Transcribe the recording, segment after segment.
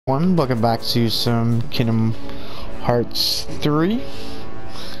Welcome back to some Kingdom Hearts 3.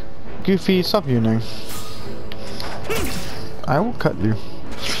 Goofy, stop yawning. I will cut you.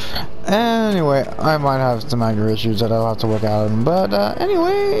 Anyway, I might have some anger issues that I'll have to work out on, but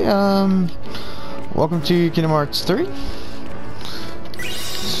anyway, welcome to Kingdom Hearts 3.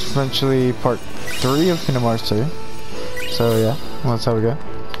 It's eventually part 3 of Kingdom Hearts 2. So yeah, that's how we go.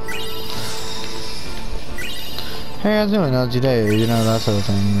 Hey, how's it doing? How's your day? You know, that sort of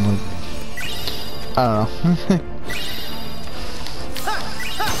thing. Like, I don't know.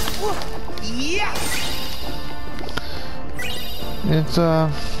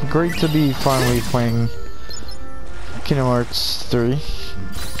 It's great to be finally playing Kingdom Hearts 3.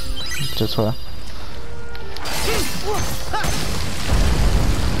 Just what?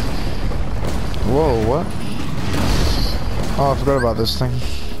 Whoa, what? Oh, I forgot about this thing.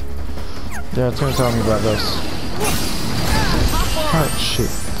 Yeah, it's gonna tell me about this. Alright, shit.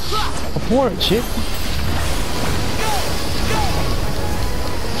 Abort it, shit.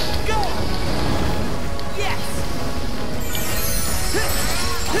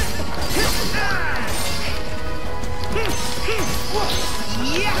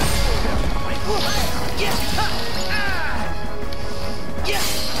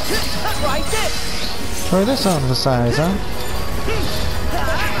 Try this on the size, huh?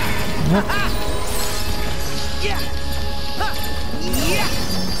 Yep.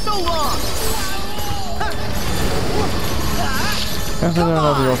 So long. Guess I don't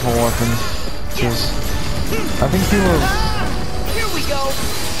know the ultimate weapon. Because I think people. Here we go.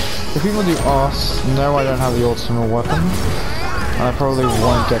 If people do ask, no, I don't have the ultimate weapon. And I probably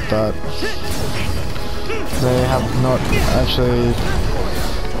won't get that. They have not actually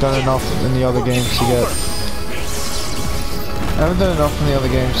done enough in the other games to get. I haven't done enough in the other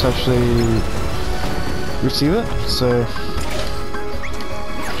games to actually receive it, so.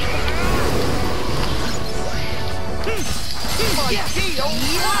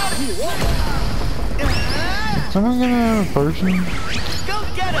 Someone gonna have a potion? Go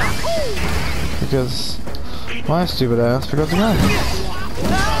get him. Because my stupid ass forgot the gun.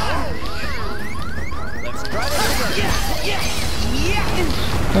 Let's try it again.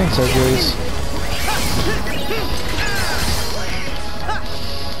 Thanks, Hercules.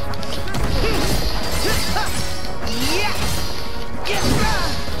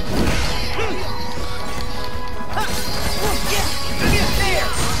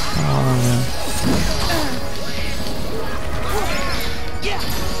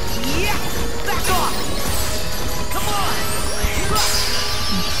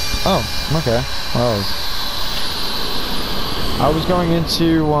 Oh, okay. Well, I was going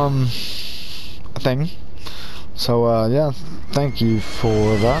into a thing. So yeah, thank you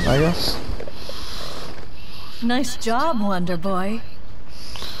for that, I guess. Nice job, Wonder Boy.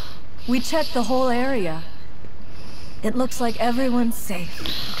 We checked the whole area. It looks like everyone's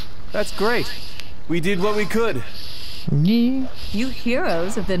safe. That's great. We did what we could. Yeah. You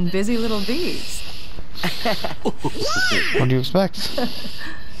heroes have been busy little bees. What do you expect?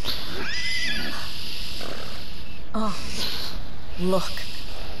 Oh, look.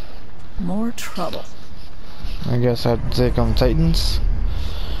 More trouble. I guess I have to take on the Titans.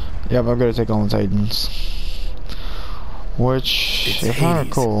 Yep, I've got to take on the Titans. Which, It's if I Hades.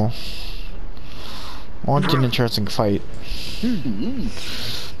 recall, aren't an interesting fight.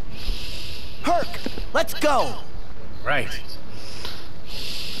 Herc, let's go. Right.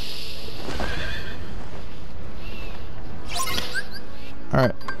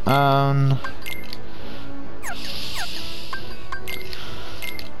 Alright,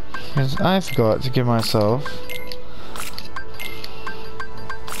 because I forgot to give myself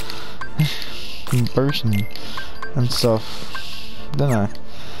conversion and stuff, didn't I?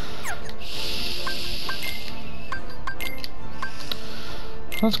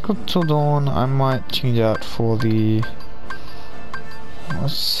 Let's go till dawn. I might change out for the,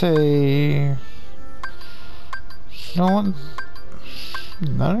 let's say, no one,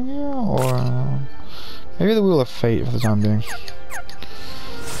 none of you, or maybe the Wheel of Fate for the time being.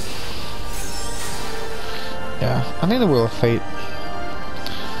 Yeah, I think the Wheel of Fate.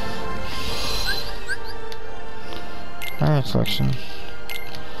 Alright, selection.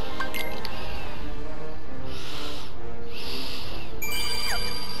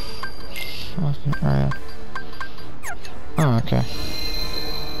 Alright. Oh, okay.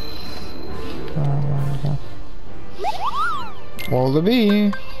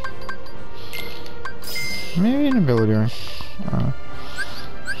 Wallaby. Maybe an ability ring. I don't know.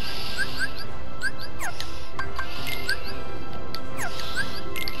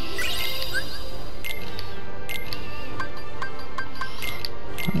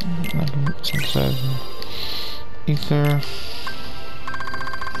 Synthesize ether.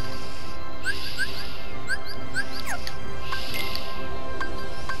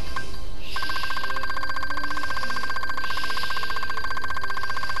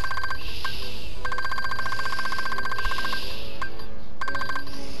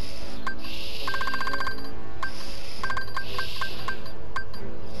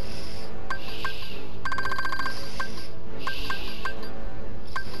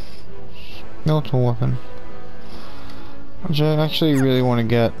 The ultimate weapon, which I actually really want to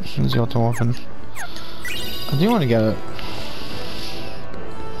get, is the ultimate weapon. I do want to get it.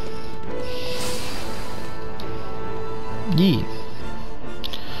 Yee.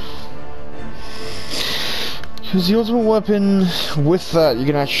 Because the ultimate weapon, with that, you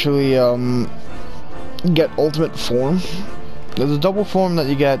can actually get ultimate form. There's a double form that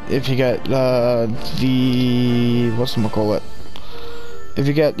you get if you get the whatchamacallit. If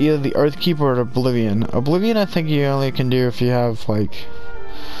you get either the Earthkeeper or the Oblivion. Oblivion I think you only can do if you have like,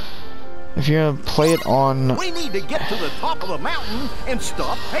 if you're gonna play it on. We need to get to the top of the mountain and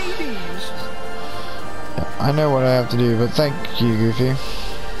stop Hades. I know what I have to do, but thank you, Goofy.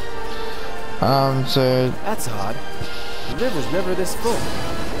 So That's odd. The river's never this full.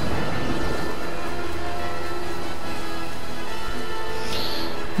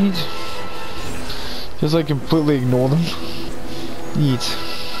 just like completely ignore them. Eat.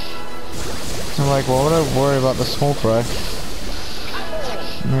 I'm like, well, would I worry about the smoke fry?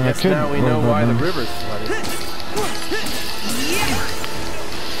 I mean, I could. Now we know why the river's flooded.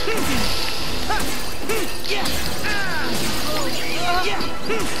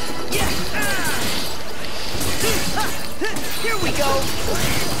 Here we go.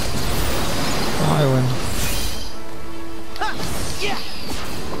 Island.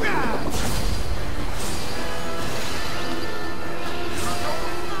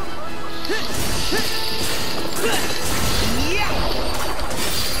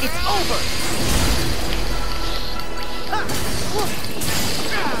 It's over.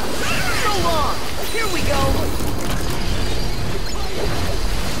 So long. Here we go.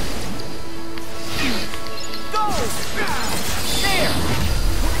 Go. There.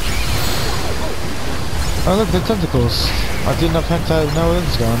 Oh look, the tentacles. I didn't know where this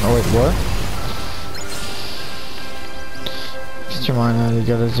is going. Oh wait, what? Get your mind out of you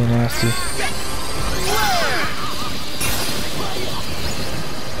guys, you nasty.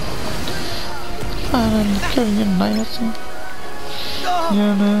 I'm killing you nasty.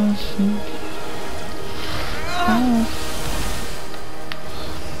 You're nasty. Oh.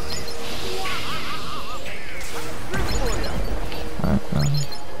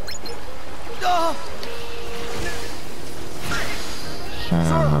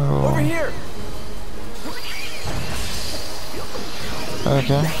 Over here.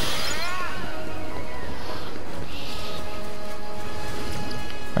 Okay.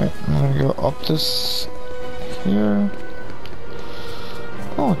 Alright, I'm gonna go up this here.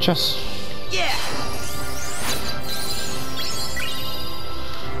 Oh, chest. Yeah.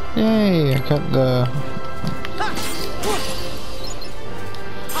 Yay, I got the.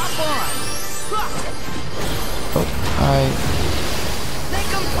 Hop on. Oh,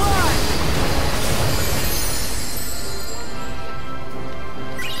 Make 'em fly.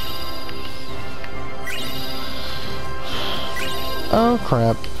 oh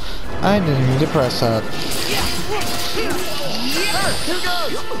crap. I didn't need to press that. Here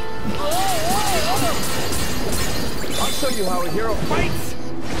goes. I'll show you how a hero fights.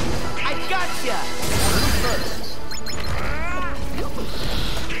 I gotcha.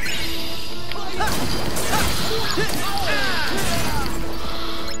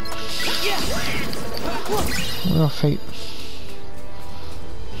 Real fate.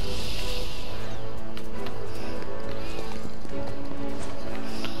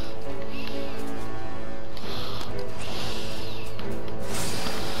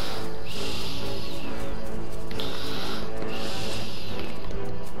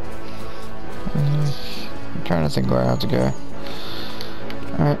 I'm trying to think where I have to go.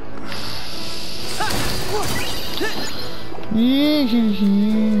 Alright.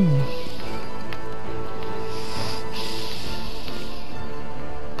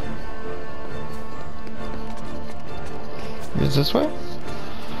 Is this way?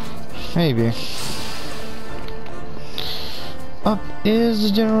 Maybe. Up is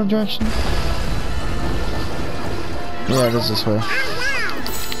the general direction. Yeah, it is this way.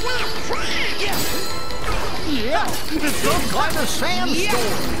 Yeah, it's some kind of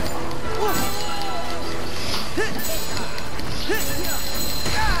sandstorm.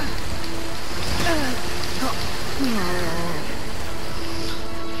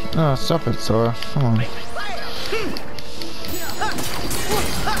 Oh, stop it, Sora. Come on.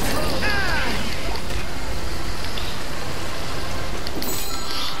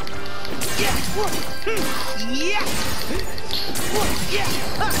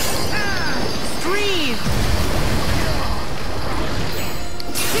 Scream!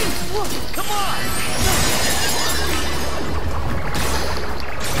 Come on!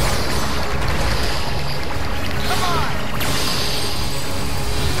 Come on!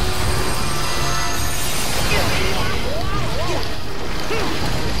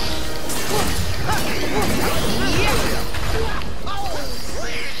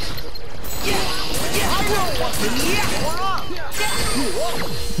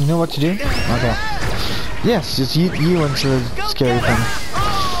 You know what to do? Okay. Yes, just yeet you into the scary thing.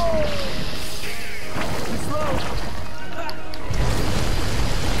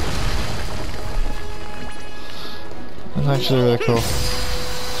 That's actually really cool.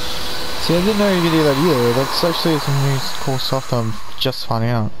 See, I didn't know you could do that either. That's actually some new cool stuff that I'm just finding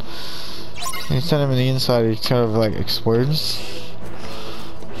out. When you send him in the inside, it kind of like explodes.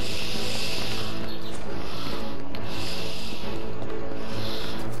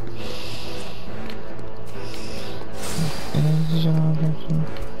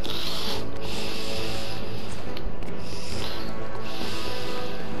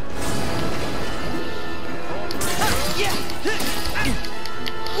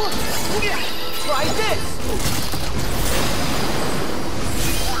 Try this!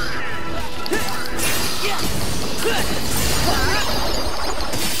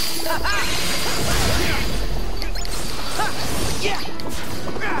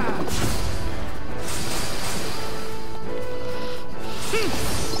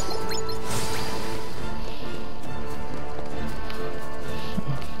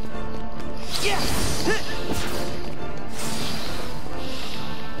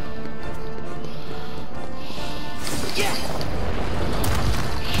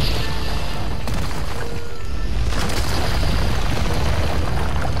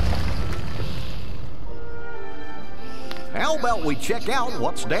 How about we check out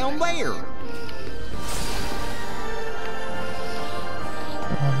what's down there?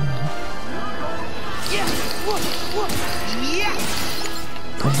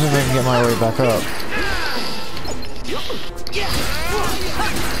 Let's see if I can get my way back up.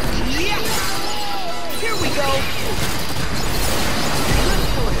 Here we go!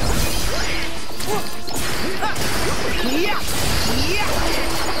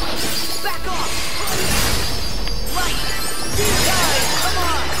 Back off! Right! These guys, come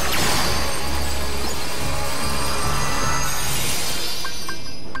on!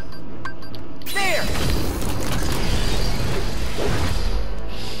 There!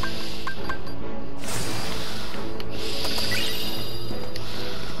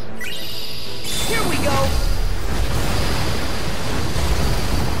 Here we go!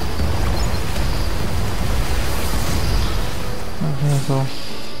 Okay, cool.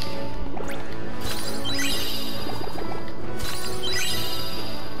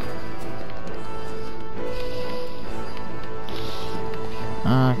 I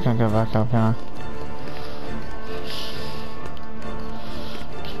can't go back up, can I?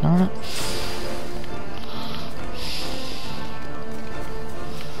 Darn it.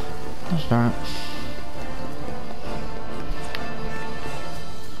 Gosh darn it.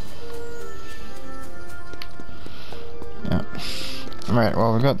 Yeah. Right,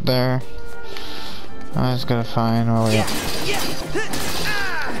 well, we got there. I just gotta find where we...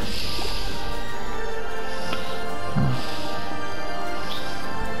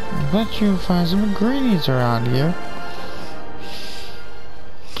 I bet you find some greenies around here.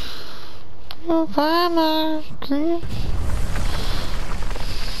 You'll find my green.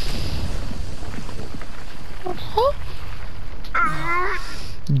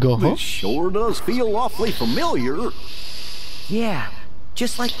 Go This sure does feel awfully familiar. Yeah,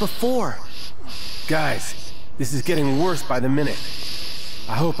 just like before. Guys, this is getting worse by the minute.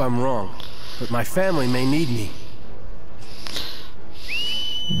 I hope I'm wrong, but my family may need me.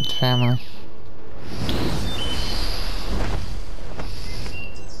 Family.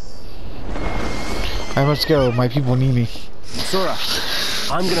 I must go. My people need me. Sora,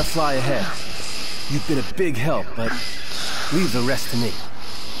 I'm gonna fly ahead. You've been a big help, but leave the rest to me.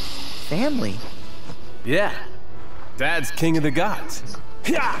 Family? Yeah. Dad's king of the gods.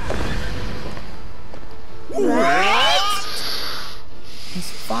 Yeah. What?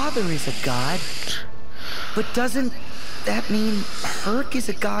 His father is a god. But doesn't that mean Herc is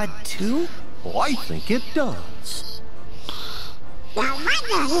a god too? I think it does. No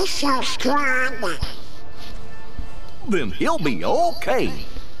wonder he's so strong. Then he'll be okay.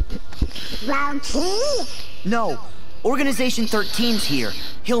 Loki? No, Organization 13's here.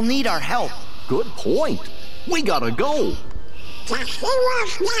 He'll need our help. Good point. We gotta go. Just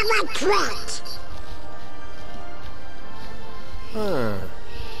was never quit. Huh.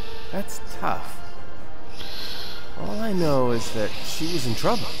 That's tough. All I know is that she was in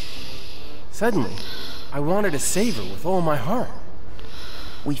trouble. Suddenly, I wanted to save her with all my heart.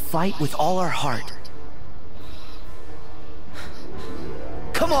 We fight with all our heart.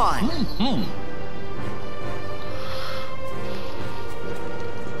 Come on!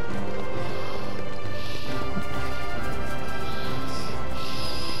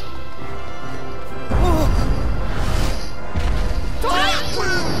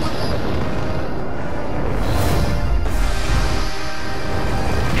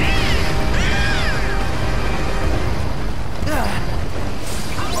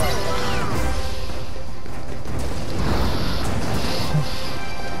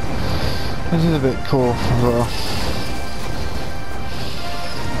 This is a bit cool as well.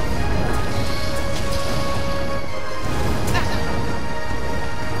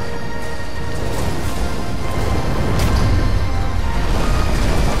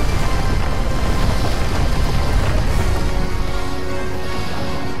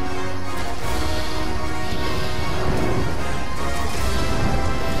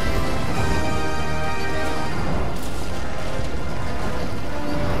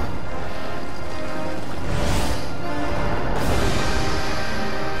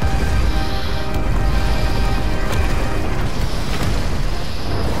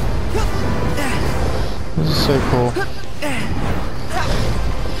 This is so cool.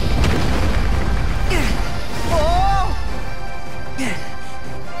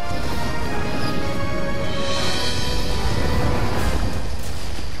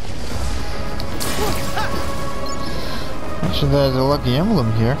 Actually, there's a lucky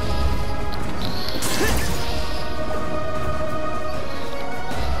emblem here.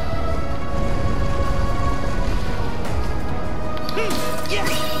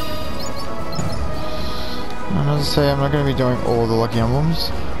 And as I say, I'm not going to be doing all the lucky emblems,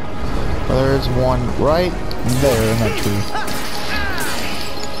 but there is one right there in that tree.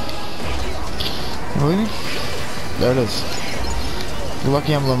 Believe me? There it is. The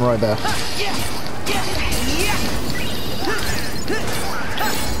lucky emblem right there.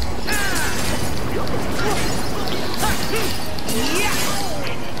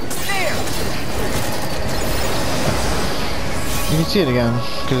 You can see it again,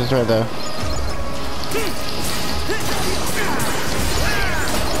 because it's right there.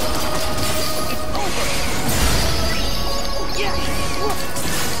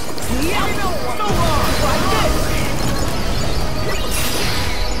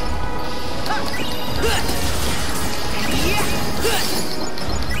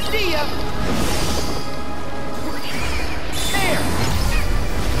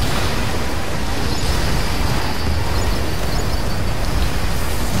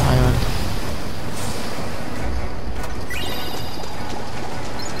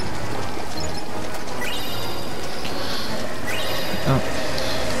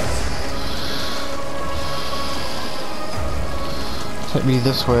 Take me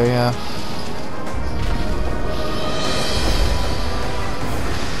this way, yeah.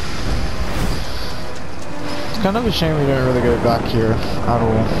 It's kind of a shame we didn't really get back here at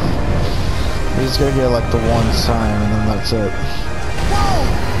all. We just gotta get like the one sign and then that's it.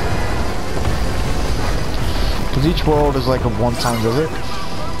 Because each world is like a one-time visit.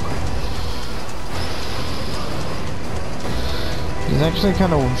 It's actually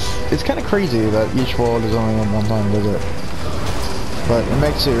it's kind of crazy that each world is only a one-time visit. But it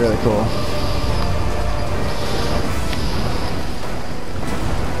makes it really cool.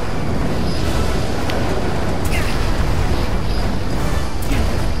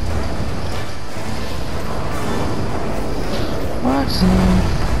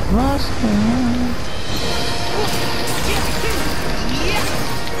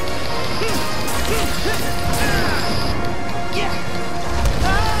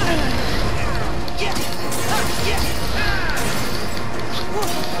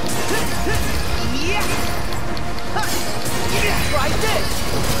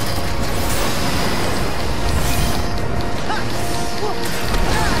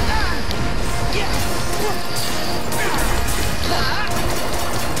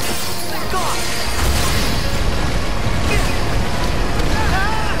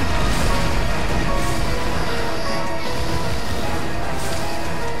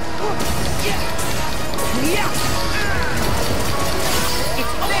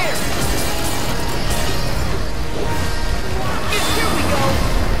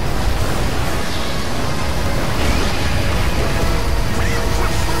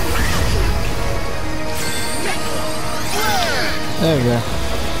 you go.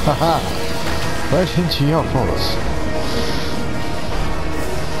 Haha! Right into your force.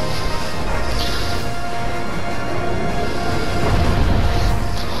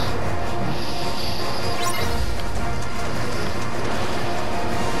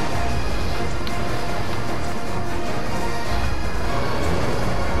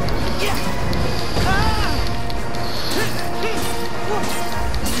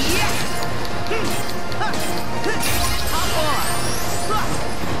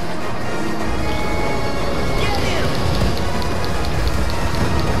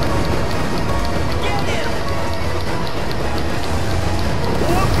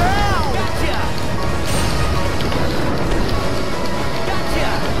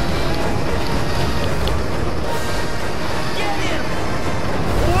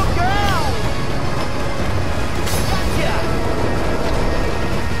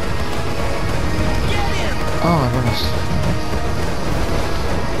 Oh my goodness.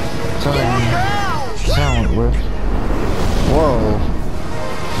 That won't work. Whoa.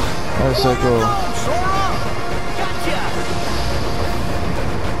 That's so cool.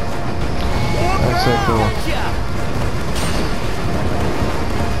 That's so cool. Yeah.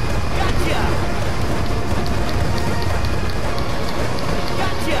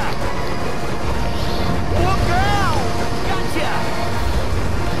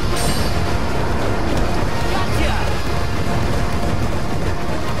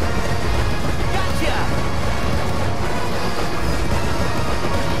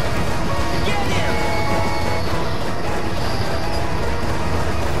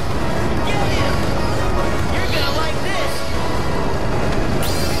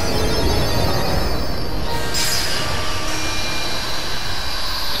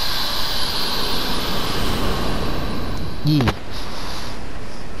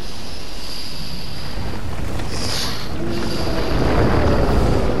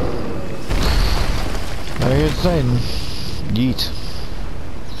 Like you're saying, yeet.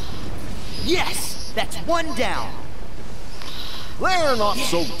 Yes, that's one down. They're not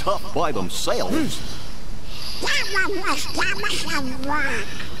so tough by themselves. That one was damaged wrong.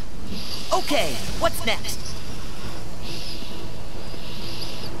 Okay, what's next?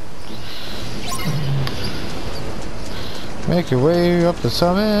 Make your way up the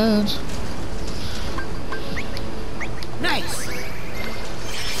summit. Nice.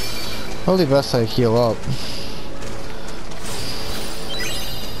 Probably best I heal up.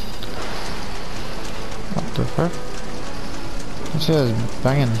 What the fuck? This is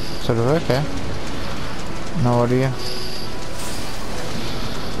banging sort of okay. No idea.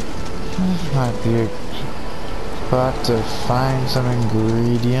 This might be a spot to find some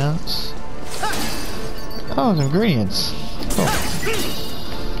ingredients. Oh, some ingredients. Cool.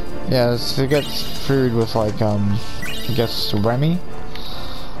 Yeah, to get food with like I guess Remy.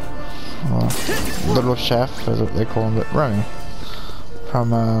 Little chef, as they call him, but Remy. From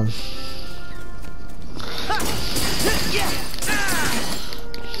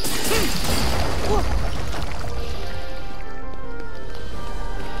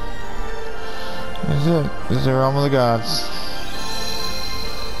This is the realm of the gods.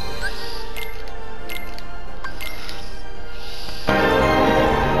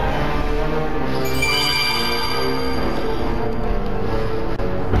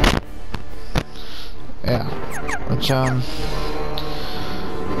 Yeah, which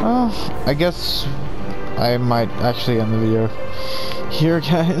well, I guess I might actually end the video here,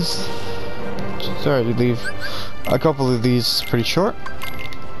 guys. Sorry to leave a couple of these pretty short,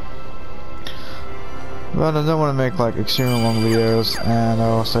 but I don't want to make like extremely long videos, and I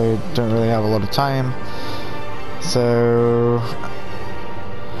also don't really have a lot of time, so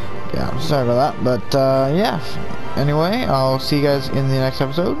yeah, I'm sorry about that. But yeah, anyway, I'll see you guys in the next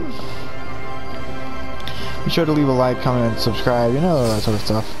episode. Be sure to leave a like, comment, and subscribe, you know, that sort of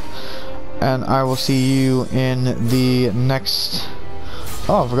stuff. And I will see you in the next...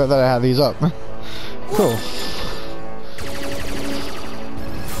 Oh, I forgot that I had these up. Cool.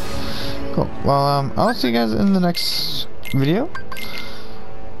 Cool. Well, I'll see you guys in the next video,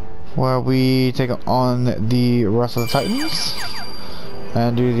 where we take on the rest of the Titans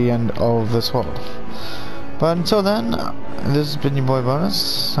and do the end of this world. But until then, this has been your boy Bonus,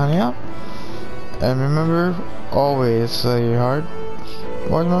 signing out. And remember, always, may your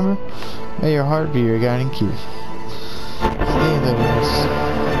heart be your guiding key.